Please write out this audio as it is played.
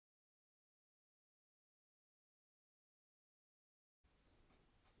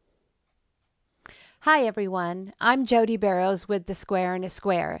Hi everyone, I'm Jodi Barrows with The Square in a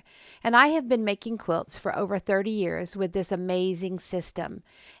Square, and I have been making quilts for over 30 years with this amazing system.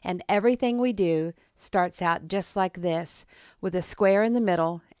 And everything we do starts out just like this, with a square in the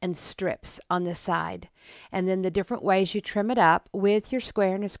middle and strips on the side. And then the different ways you trim it up with your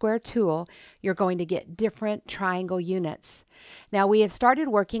Square in a Square tool, you're going to get different triangle units. Now we have started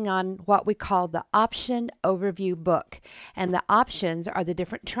working on what we call the option overview book, and the options are the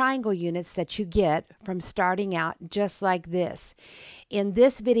different triangle units that you get from starting out just like this. In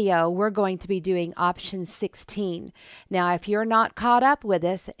this video, we're going to be doing option 16. Now, if you're not caught up with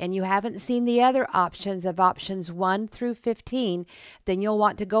us and you haven't seen the other options of options 1 through 15, then you'll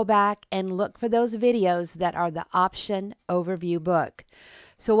want to go back and look for those videos that are the option overview book.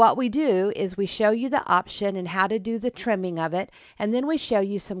 So what we do is we show you the option and how to do the trimming of it, and then we show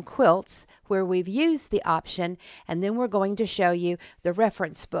you some quilts where we've used the option, and then we're going to show you the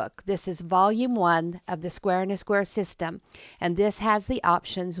reference book. This is volume 1 of the Square in a Square system, and this has the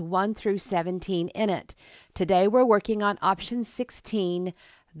options 1 through 17 in it. Today we're working on option 16,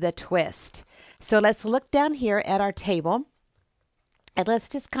 the twist. So let's look down here at our table. And let's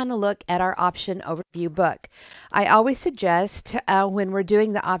just kind of look at our option overview book. I always suggest when we're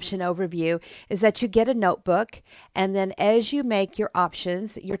doing the option overview is that you get a notebook, and then as you make your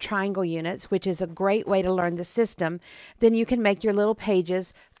options, your triangle units, which is a great way to learn the system, then you can make your little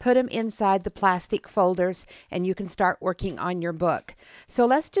pages, put them inside the plastic folders, and you can start working on your book. So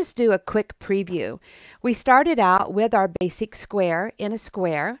let's just do a quick preview. We started out with our basic square in a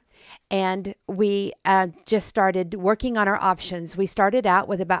square, and we just started working on our options. We started out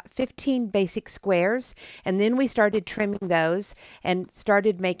with about 15 basic squares, and then we started trimming those and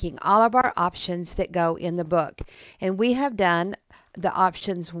started making all of our options that go in the book. And we have done the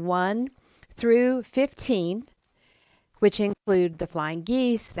options 1 through 15, which include the flying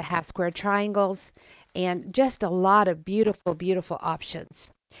geese, the half square triangles, and just a lot of beautiful, beautiful options.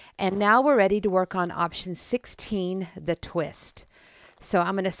 And now we're ready to work on option 16, the twist. So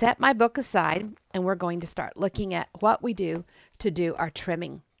I'm going to set my book aside, and we're going to start looking at what we do to do our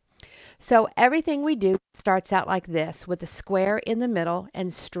trimming. So everything we do starts out like this, with a square in the middle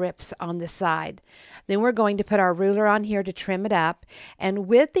and strips on the side. Then we're going to put our ruler on here to trim it up. And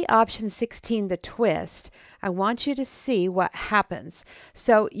with the option 16, the twist, I want you to see what happens.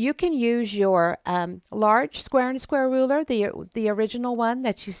 So you can use your large Square in a Square ruler, the original one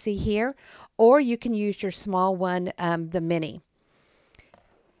that you see here, or you can use your small one, the mini.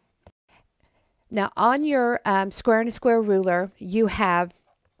 Now on your Square in a Square ruler, you have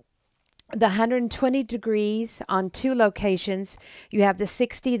the 120 degrees on 2 locations. You have the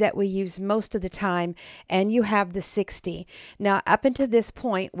 60 that we use most of the time, and you have the 60. Now up until this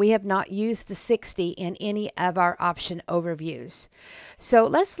point, we have not used the 60 in any of our option overviews. So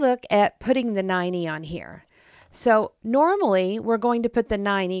let's look at putting the 90 on here. So normally we're going to put the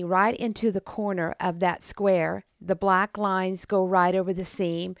 90 right into the corner of that square. The black lines go right over the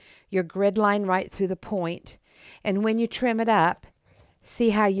seam, your grid line right through the point. And when you trim it up,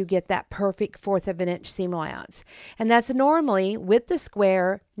 see how you get that perfect 1/4 of an inch seam allowance. And that's normally with the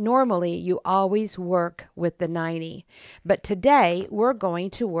square. Normally you always work with the 90, but today we're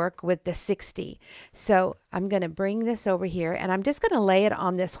going to work with the 60. So I'm going to bring this over here, and I'm just going to lay it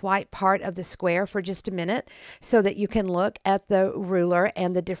on this white part of the square for just a minute so that you can look at the ruler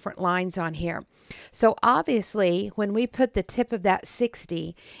and the different lines on here. So obviously when we put the tip of that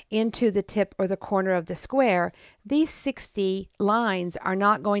 60 into the tip or the corner of the square, these 60 lines are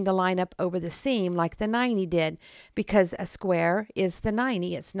not going to line up over the seam like the 90 did, because a square is the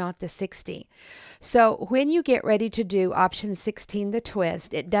 90, it's not the 60. So when you get ready to do option 16, the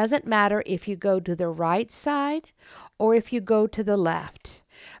twist, it doesn't matter if you go to the right side or if you go to the left.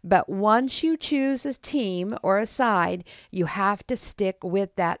 But once you choose a team or a side, you have to stick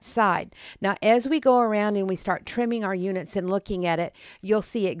with that side. Now, as we go around and we start trimming our units and looking at it, you'll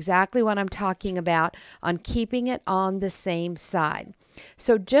see exactly what I'm talking about on keeping it on the same side.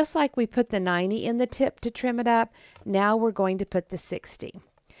 So just like we put the 90 in the tip to trim it up, now we're going to put the 60.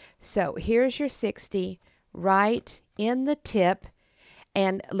 So here's your 60 right in the tip.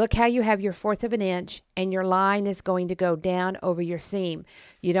 And look how you have your 1/4 of an inch, and your line is going to go down over your seam.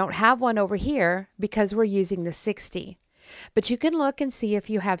 You don't have one over here because we're using the 60. But you can look and see if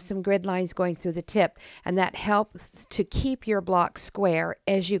you have some grid lines going through the tip, and that helps to keep your block square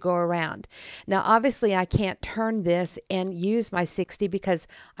as you go around. Now obviously I can't turn this and use my 60 because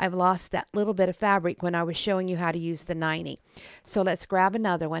I've lost that little bit of fabric when I was showing you how to use the 90. So let's grab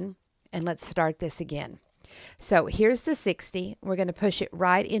another one and let's start this again. So here's the 60. We're going to push it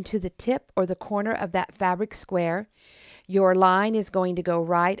right into the tip or the corner of that fabric square. Your line is going to go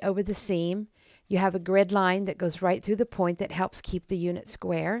right over the seam. You have a grid line that goes right through the point that helps keep the unit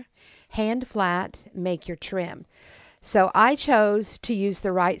square. Hand flat, make your trim. So I chose to use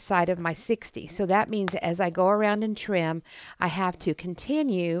the right side of my 60. So that means as I go around and trim, I have to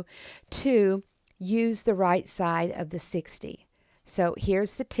continue to use the right side of the 60. So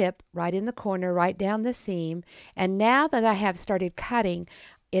here's the tip right in the corner, right down the seam. And now that I have started cutting,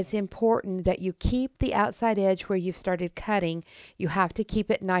 it's important that you keep the outside edge where you've started cutting. You have to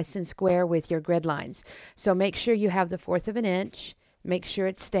keep it nice and square with your grid lines. So make sure you have the 1/4 of an inch. Make sure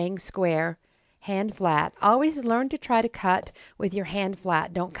it's staying square. Hand flat. Always learn to try to cut with your hand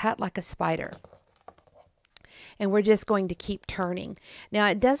flat. Don't cut like a spider. And we're just going to keep turning. Now,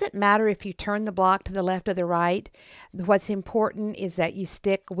 it doesn't matter if you turn the block to the left or the right. What's important is that you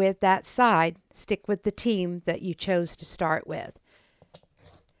stick with that side, stick with the team that you chose to start with.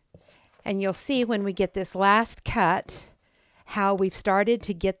 And you'll see when we get this last cut how we've started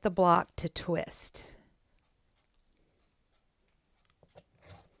to get the block to twist.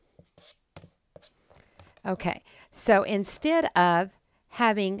 Okay, so instead of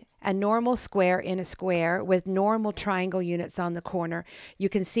having a normal square in a square with normal triangle units on the corner, you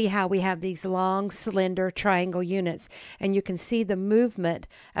can see how we have these long, slender triangle units, and you can see the movement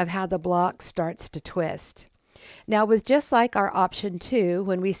of how the block starts to twist. Now, with just like our option 2,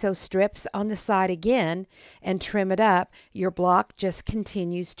 when we sew strips on the side again and trim it up, your block just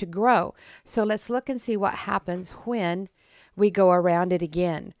continues to grow. So let's look and see what happens when we go around it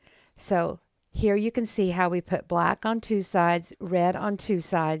again. So here you can see how we put black on 2 sides, red on 2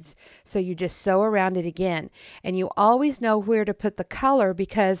 sides. So you just sew around it again. And you always know where to put the color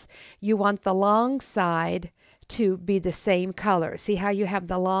because you want the long side to be the same color. See how you have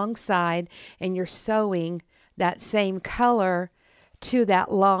the long side and you're sewing that same color to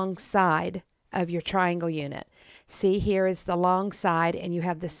that long side of your triangle unit. See, here is the long side and you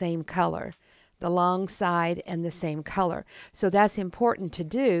have the same color. The long side and the same color. So that's important to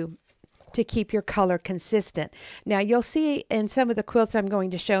do to keep your color consistent. Now you'll see in some of the quilts I'm going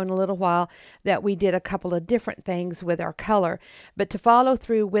to show in a little while that we did a couple of different things with our color, but to follow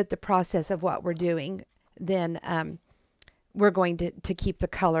through with the process of what we're doing, then we're going to keep the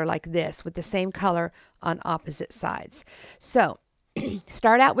color like this with the same color on opposite sides. So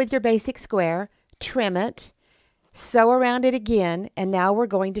start out with your basic square, trim it, sew around it again, and now we're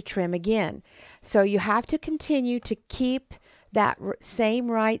going to trim again. So you have to continue to keep that same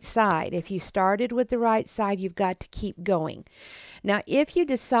right side. If you started with the right side, you've got to keep going. Now, if you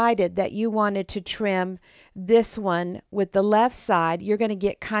decided that you wanted to trim this one with the left side, you're going to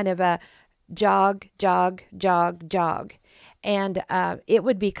get kind of a jog, jog, jog, jog. And it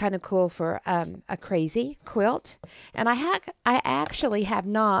would be kind of cool for a crazy quilt. And I actually have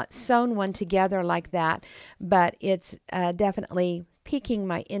not sewn one together like that, but it's definitely piquing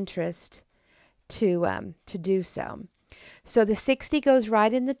my interest to do so. So the 60 goes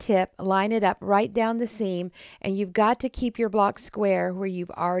right in the tip, line it up right down the seam, and you've got to keep your block square where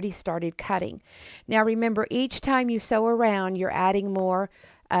you've already started cutting. Now remember, each time you sew around, you're adding more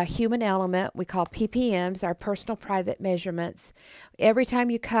human element, we call PPMs, our personal private measurements. Every time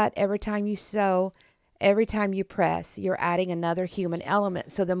you cut, every time you sew, every time you press, you're adding another human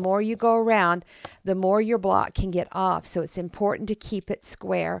element. So the more you go around, the more your block can get off. So it's important to keep it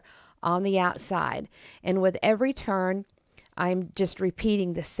square on the outside. And with every turn, I'm just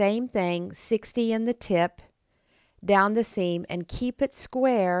repeating the same thing, 60 in the tip, down the seam, and keep it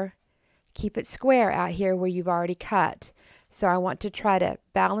square out here where you've already cut. So I want to try to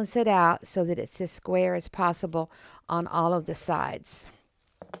balance it out so that it's as square as possible on all of the sides.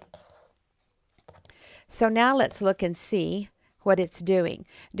 So now let's look and see what it's doing.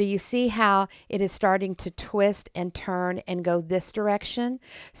 Do you see how it is starting to twist and turn and go this direction?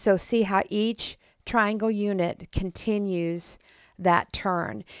 So see how each triangle unit continues that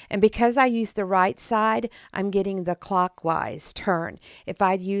turn. And because I use the right side, I'm getting the clockwise turn. If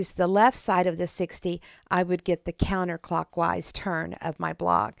I'd used the left side of the 60, I would get the counterclockwise turn of my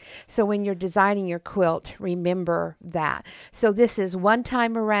block. So when you're designing your quilt, remember that. So this is 1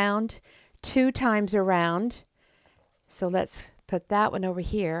 time around, 2 times around. So let's put that one over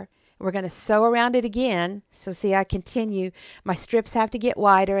here. We're going to sew around it again. So see, I continue. My strips have to get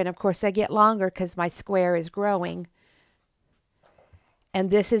wider, and of course they get longer because my square is growing. And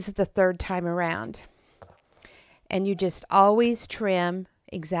this is the 3rd time around. And you just always trim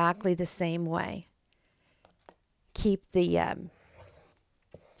exactly the same way. Keep the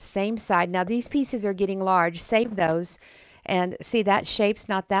same side. Now these pieces are getting large. Save those. And see, that shape's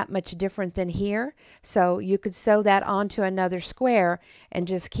not that much different than here. So you could sew that onto another square and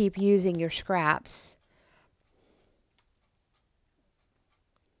just keep using your scraps.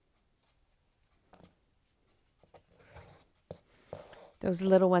 Those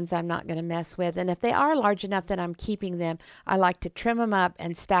little ones I'm not going to mess with. And if they are large enough that I'm keeping them, I like to trim them up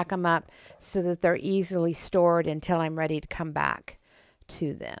and stack them up so that they're easily stored until I'm ready to come back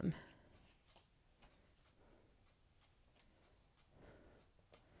to them.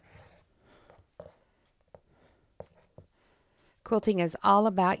 Quilting is all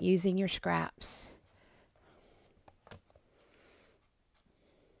about using your scraps.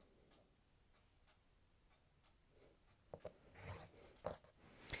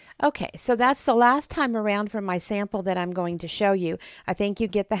 Okay, so that's the last time around for my sample that I'm going to show you. I think you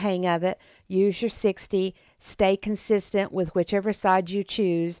get the hang of it. Use your 60. Stay consistent with whichever side you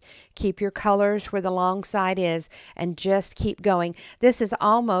choose. Keep your colors where the long side is and just keep going. This is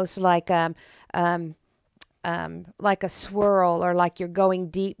almost like a swirl, or like you're going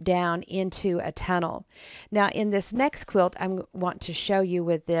deep down into a tunnel. Now in this next quilt I want to show you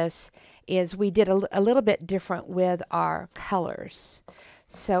with this is we did a little bit different with our colors.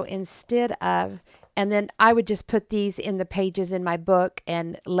 So instead of, and then I would just put these in the pages in my book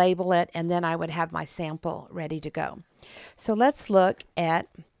and label it, and then I would have my sample ready to go. So let's look at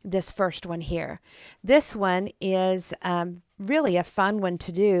this first one here. This one is really a fun one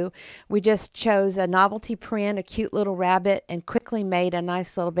to do. We just chose a novelty print, a cute little rabbit, and quickly made a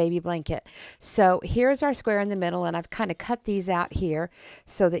nice little baby blanket. So here's our square in the middle, and I've kind of cut these out here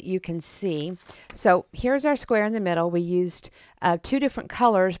so that you can see. So here's our square in the middle. We used 2 different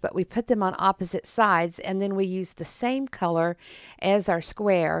colors, but we put them on opposite sides, and then we used the same color as our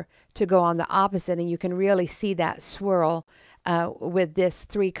square to go on the opposite, and you can really see that swirl with this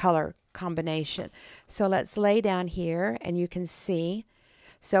 3-color combination. So let's lay down here and you can see.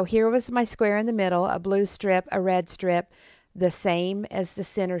 So here was my square in the middle, a blue strip, a red strip, the same as the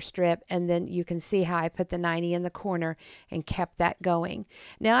center strip, and then you can see how I put the 90 in the corner and kept that going.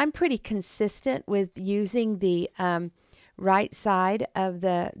 Now I'm pretty consistent with using the right side of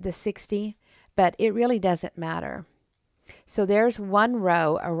the 60, but it really doesn't matter. So there's one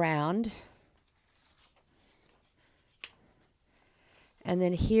row around. And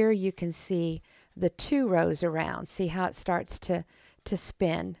then here you can see the 2 rows around. See how it starts to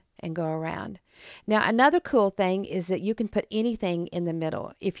spin and go around. Now another cool thing is that you can put anything in the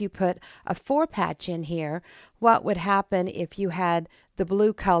middle. If you put a 4-patch in here, what would happen if you had the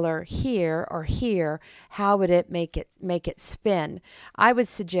blue color here or here? How would it make it spin? I would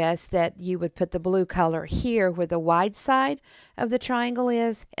suggest that you would put the blue color here where the wide side of the triangle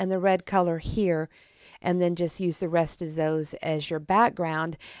is, and the red color here, and then just use the rest of those as your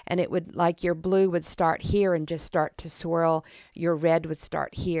background, and it would, like, your blue would start here and just start to swirl, your red would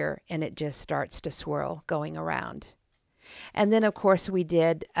start here and it just starts to swirl going around. And then of course we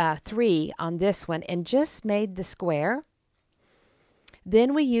did 3 on this one and just made the square.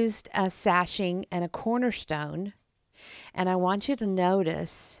 Then we used a sashing and a cornerstone, and I want you to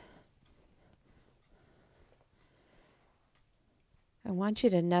notice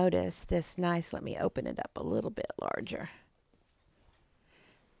this nice, let me open it up a little bit larger.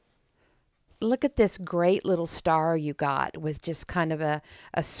 Look at this great little star you got with just kind of a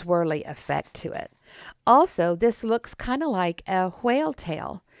swirly effect to it. Also, this looks kind of like a whale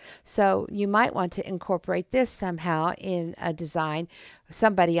tail. So you might want to incorporate this somehow in a design.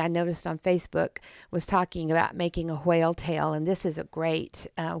 Somebody I noticed on Facebook was talking about making a whale tail, and this is a great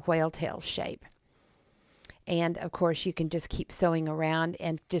whale tail shape. And of course you can just keep sewing around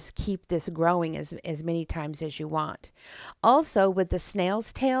and just keep this growing as many times as you want. Also with the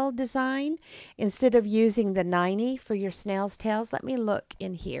snail's tail design, instead of using the 90 for your snail's tails, let me look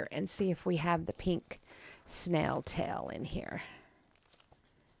in here and see if we have the pink snail tail in here.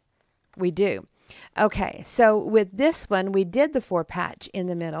 We do. Okay, so with this one we did the 4-patch in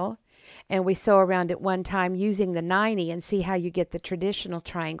the middle, and we sew around it one time using the 90 and see how you get the traditional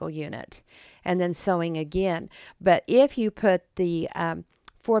triangle unit, and then sewing again. But if you put the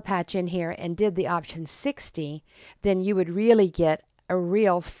 4-patch in here and did the option 60, then you would really get a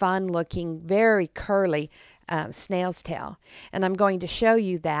real fun looking, very curly snail's tail. And I'm going to show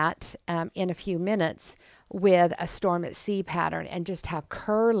you that in a few minutes with a Storm at Sea pattern, and just how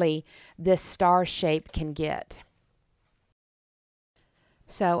curly this star shape can get.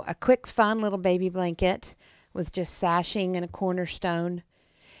 So a quick fun little baby blanket with just sashing and a cornerstone.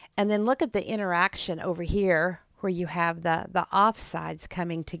 And then look at the interaction over here where you have the off sides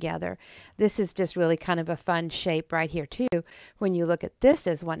coming together. This is just really kind of a fun shape right here too, when you look at this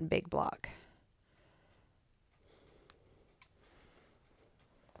as one big block.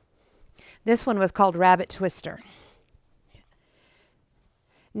 This one was called Rabbit Twister.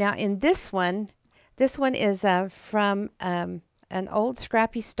 Now in this one is from an old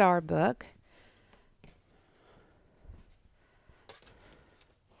Scrappy Star book.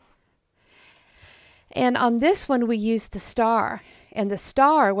 And on this one, we used the star. And the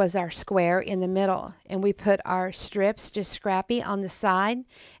star was our square in the middle. And we put our strips just scrappy on the side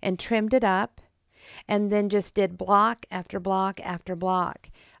and trimmed it up. And then just did block after block after block.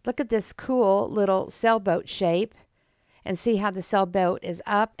 Look at this cool little sailboat shape. And see how the sailboat is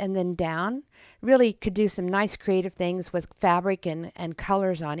up and then down. Really could do some nice creative things with fabric and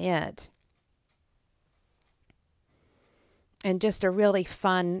colors on it. And just a really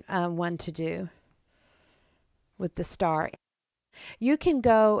fun one to do with the star. You can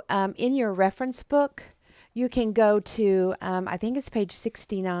go in your reference book. You can go to, I think it's page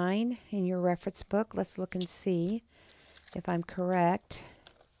 69 in your reference book. Let's look and see if I'm correct.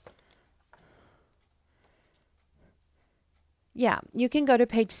 Yeah, you can go to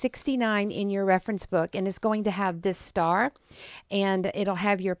page 69 in your reference book, and it's going to have this star, and it'll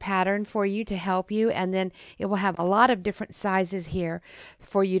have your pattern for you to help you, and then it will have a lot of different sizes here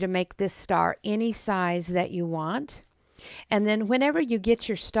for you to make this star any size that you want. And then whenever you get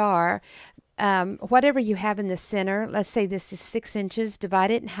your star, whatever you have in the center, let's say this is 6 inches, divide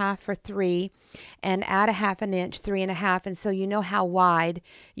it in half for 3 and add a 1/2 inch, 3 1/2, and so you know how wide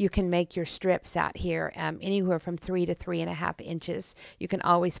you can make your strips out here, anywhere from 3 to 3 1/2 inches. You can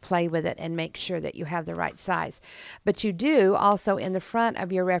always play with it and make sure that you have the right size. But you do also in the front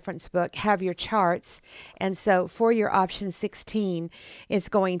of your reference book have your charts, and so for your option 16, it's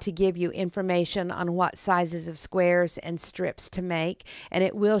going to give you information on what sizes of squares and strips to make, and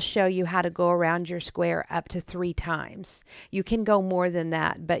it will show you how to go around your square up to 3 times. You can go more than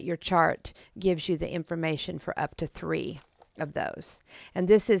that, but your chart gives you the information for up to 3 of those. And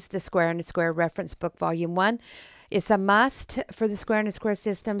this is the Square and a Square Reference Book Volume 1. It's a must for the Square and a Square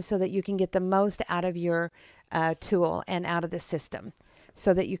system so that you can get the most out of your tool and out of the system,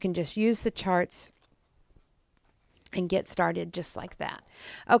 so that you can just use the charts and get started just like that.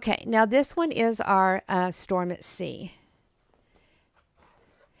 Okay, now this one is our Storm at Sea.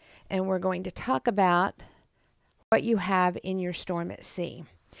 And we're going to talk about what you have in your Storm at Sea.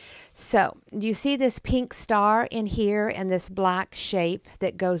 So you see this pink star in here and this black shape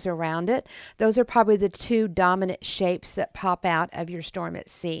that goes around it. Those are probably the 2 dominant shapes that pop out of your Storm at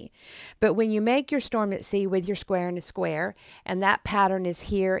Sea. But when you make your Storm at Sea with your Square and a Square, and that pattern is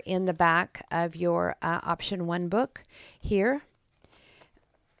here in the back of your option 1 book here.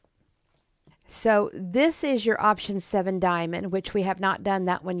 So this is your option 7 diamond, which we have not done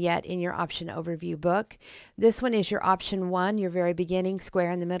that one yet in your option overview book. This one is your option 1, your very beginning,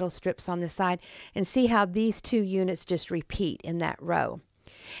 square in the middle, strips on the side. And see how these 2 units just repeat in that row.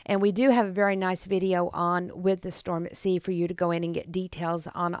 And we do have a very nice video on with the Storm at Sea for you to go in and get details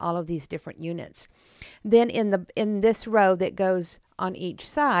on all of these different units. Then in this row that goes on each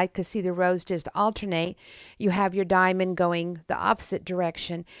side, because see the rows just alternate, you have your diamond going the opposite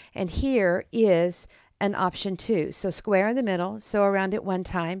direction, and here is an option 2. So square in the middle, sew around it 1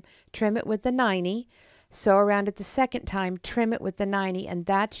 time, trim it with the 90, sew around it the 2nd time, trim it with the 90, and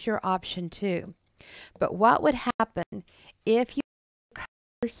that's your option 2. But what would happen if you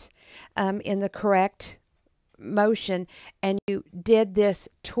colors in the correct motion and you did this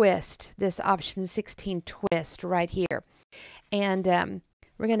twist, this option 16 twist right here? And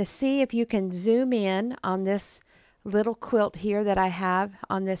we're going to see if you can zoom in on this little quilt here that I have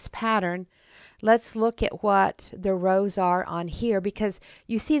on this pattern. Let's look at what the rows are on here, because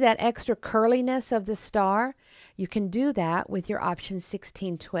you see that extra curliness of the star. You can do that with your option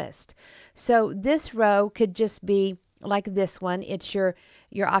 16 twist. So this row could just be like this one. It's your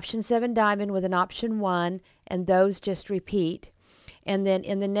option 7 diamond with an option 1, and those just repeat. And then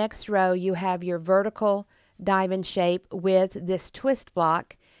in the next row you have your vertical diamond shape with this twist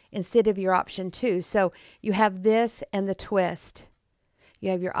block instead of your option 2. So you have this and the twist.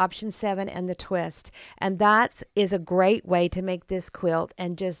 You have your option 7 and the twist. And that is a great way to make this quilt,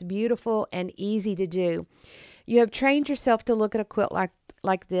 and just beautiful and easy to do. You have trained yourself to look at a quilt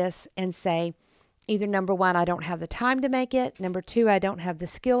like this and say, either number 1, I don't have the time to make it. Number 2, I don't have the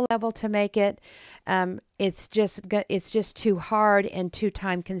skill level to make it. It's just too hard and too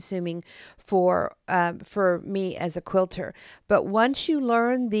time consuming for me as a quilter. But once you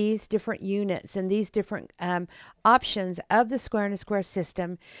learn these different units and these different options of the Square and a Square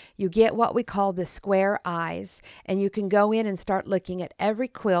system, you get what we call the square eyes, and you can go in and start looking at every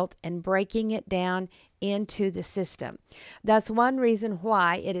quilt and breaking it down into the system. That's one reason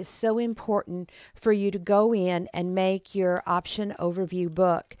why it is so important for you to go in and make your option overview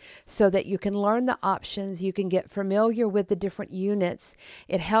book, so that you can learn the options options. You can get familiar with the different units.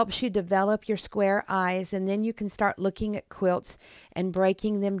 It helps you develop your square eyes, and then you can start looking at quilts and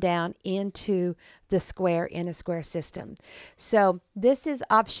breaking them down into the square in a square system. So this is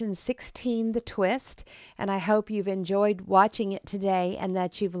option 16, the twist, and I hope you've enjoyed watching it today and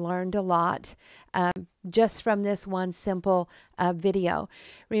that you've learned a lot just from this one simple video.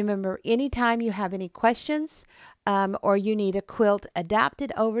 Remember, anytime you have any questions or you need a quilt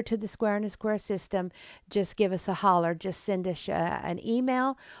adapted over to the square in a square system, just give us a holler. Just send us an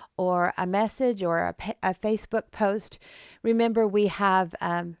email or a message or a Facebook post. Remember, we have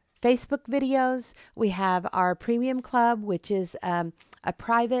Facebook videos. We have our Premium Club, which is a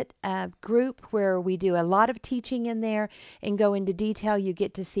private group where we do a lot of teaching in there and go into detail. You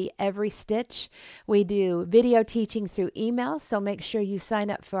get to see every stitch. We do video teaching through email, so make sure you sign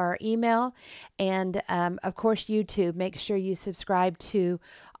up for our email. And of course, YouTube. Make sure you subscribe to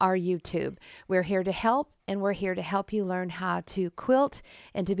our YouTube. We're here to help, and we're here to help you learn how to quilt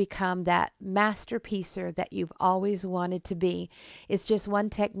and to become that master piecer that you've always wanted to be. It's just one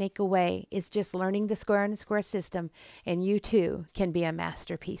technique away. It's just learning the square in a square system, and you too can be a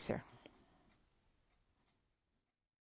master piecer.